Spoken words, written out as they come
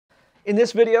In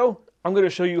this video, I'm going to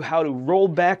show you how to roll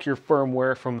back your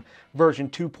firmware from version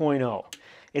 2.0.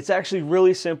 It's actually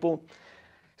really simple.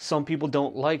 Some people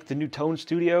don't like the new Tone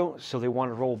Studio, so they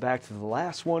want to roll back to the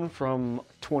last one from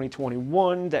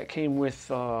 2021 that came with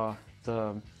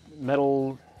the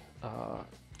metal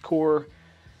core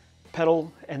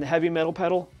pedal and the heavy metal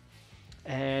pedal.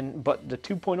 But the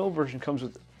 2.0 version comes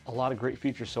with a lot of great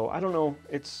features, so I don't know,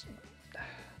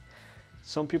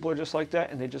 some people are just like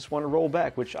that and they just want to roll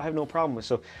back, which I have no problem with.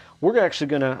 So we're actually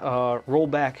going to roll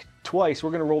back twice. We're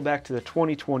going to roll back to the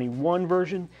 2021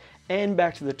 version and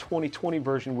back to the 2020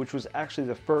 version, which was actually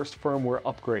the first firmware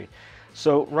upgrade.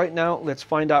 So right now, let's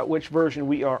find out which version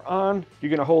we are on. You're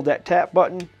going to hold that tap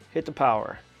button, hit the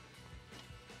power.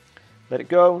 Let it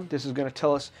go. This is going to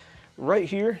tell us right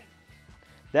here,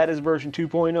 that is version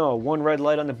 2.0, one red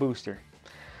light on the booster.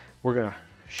 We're going to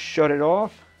shut it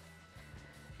off.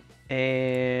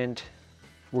 And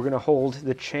we're going to hold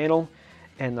the channel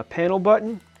and the panel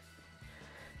button,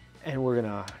 and we're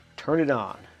going to turn it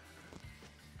on.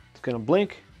 It's going to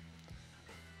blink.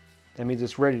 That means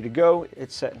it's ready to go.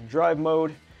 It's set in drive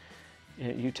mode.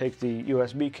 And you take the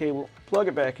USB cable, plug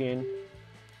it back in.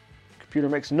 Computer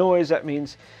makes a noise. That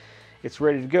means it's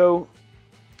ready to go.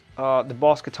 The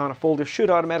Boss Katana folder should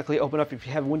automatically open up if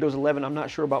you have Windows 11. I'm not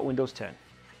sure about Windows 10.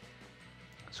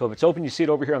 So if it's open, you see it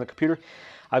over here on the computer.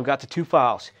 I've got the two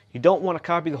files. You don't want to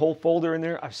copy the whole folder in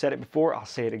there. I've said it before, I'll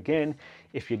say it again.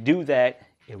 If you do that,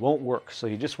 it won't work. So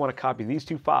you just want to copy these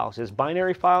two files, this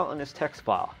binary file and this text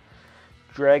file.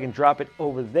 Drag and drop it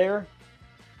over there.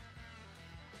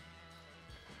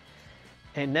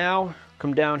 And now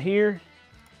come down here,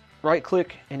 right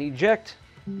click and eject.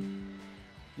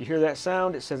 You hear that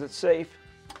sound, it says it's safe.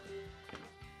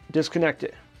 Disconnect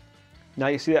it. Now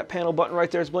you see that panel button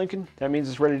right there is blinking. That means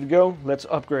it's ready to go. Let's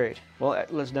upgrade. Well,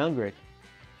 let's downgrade.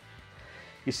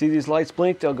 You see these lights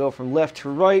blink. They'll go from left to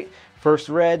right. First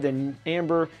red, then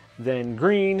amber, then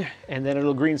green, and then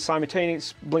it'll blink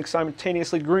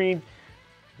simultaneously green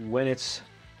when it's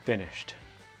finished.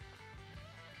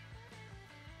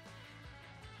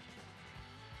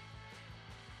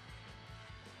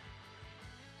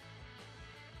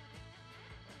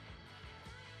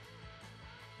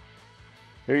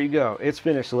 There you go, it's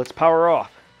finished, so let's power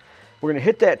off. We're gonna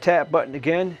hit that tap button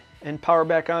again and power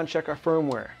back on, check our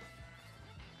firmware.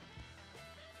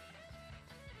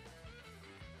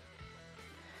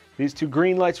 These two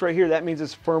green lights right here, that means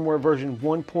it's firmware version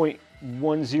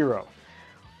 1.10.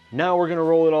 Now we're gonna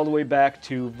roll it all the way back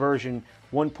to version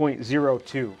 1.02.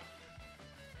 So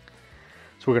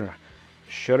we're gonna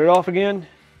shut it off again.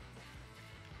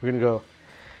 We're gonna go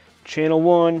channel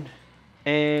 1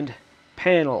 and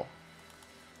panel.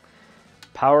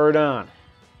 Power it on.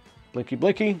 Blinky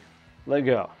blinky, let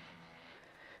go.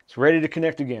 It's ready to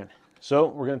connect again. So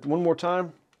we're going to, one more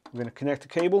time, we're going to connect the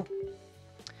cable.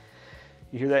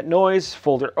 You hear that noise,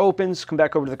 folder opens, come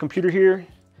back over to the computer here,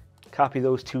 copy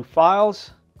those two files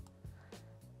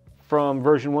from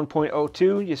version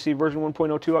 1.02. You see version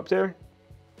 1.02 up there?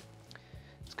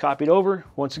 It's copied over.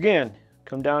 Once again,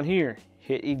 come down here,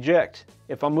 hit eject.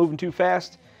 If I'm moving too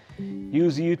fast,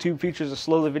 use the YouTube features to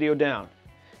slow the video down.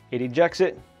 It ejects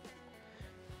it.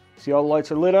 See, all the lights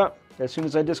are lit up. As soon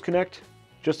as I disconnect,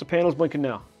 just the panel's blinking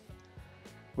now.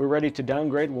 We're ready to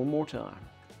downgrade one more time.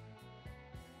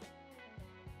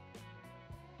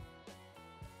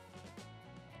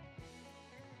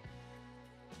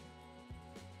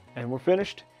 And we're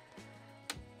finished.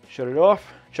 Shut it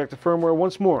off. Check the firmware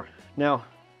once more. Now,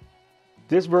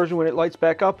 this version, when it lights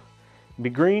back up, will be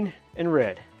green and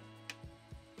red.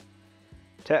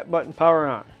 Tap button, power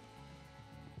on.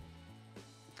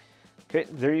 Okay,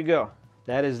 there you go.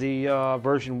 That is the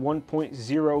version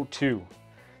 1.02.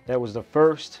 That was the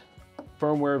first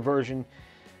firmware version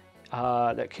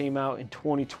that came out in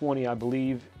 2020, I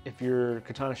believe. If your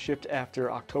Katana shipped after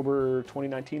October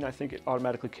 2019, I think it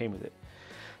automatically came with it.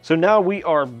 So now we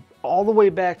are all the way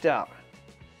backed out.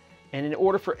 And in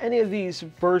order for any of these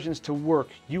versions to work,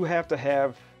 you have to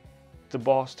have the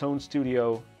Boss Tone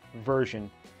Studio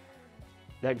version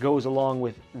that goes along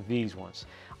with these ones.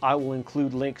 I will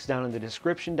include links down in the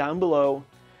description down below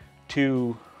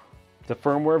to the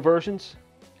firmware versions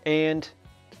and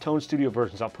the Tone Studio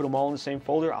versions. I'll put them all in the same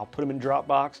folder. I'll put them in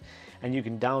Dropbox, and you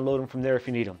can download them from there if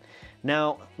you need them.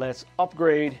 Now let's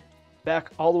upgrade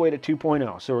back all the way to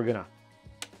 2.0. So we're gonna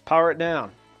power it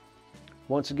down.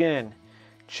 Once again,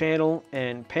 channel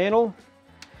and panel,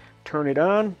 turn it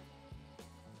on.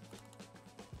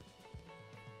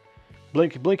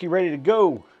 Blinky blinky, ready to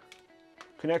go.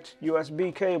 Connect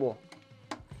USB cable.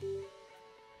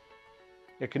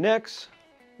 It connects.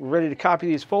 We're ready to copy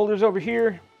these folders over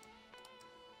here.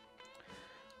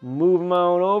 Move them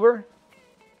on over.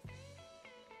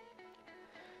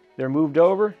 They're moved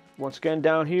over. Once again,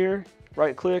 down here,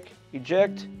 right click,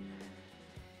 eject,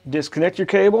 disconnect your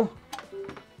cable,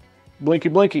 blinky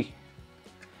blinky.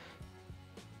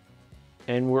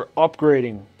 And we're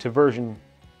upgrading to version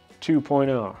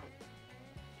 2.0.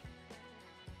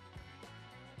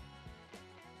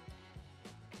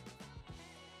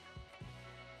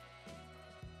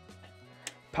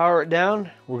 Power it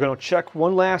down. We're going to check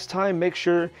one last time, make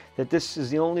sure that this is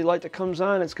the only light that comes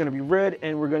on. It's going to be red,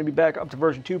 and we're going to be back up to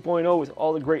version 2.0 with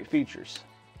all the great features.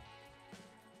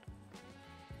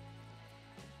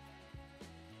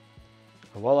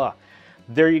 Voila.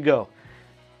 There you go.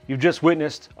 You've just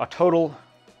witnessed a total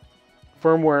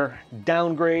firmware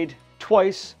downgrade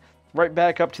twice, right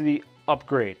back up to the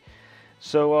upgrade.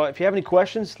 So if you have any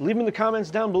questions, leave them in the comments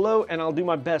down below and I'll do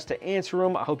my best to answer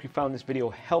them. I hope you found this video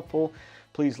helpful.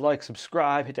 Please like,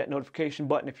 subscribe, hit that notification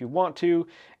button if you want to,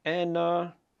 and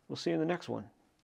we'll see you in the next one.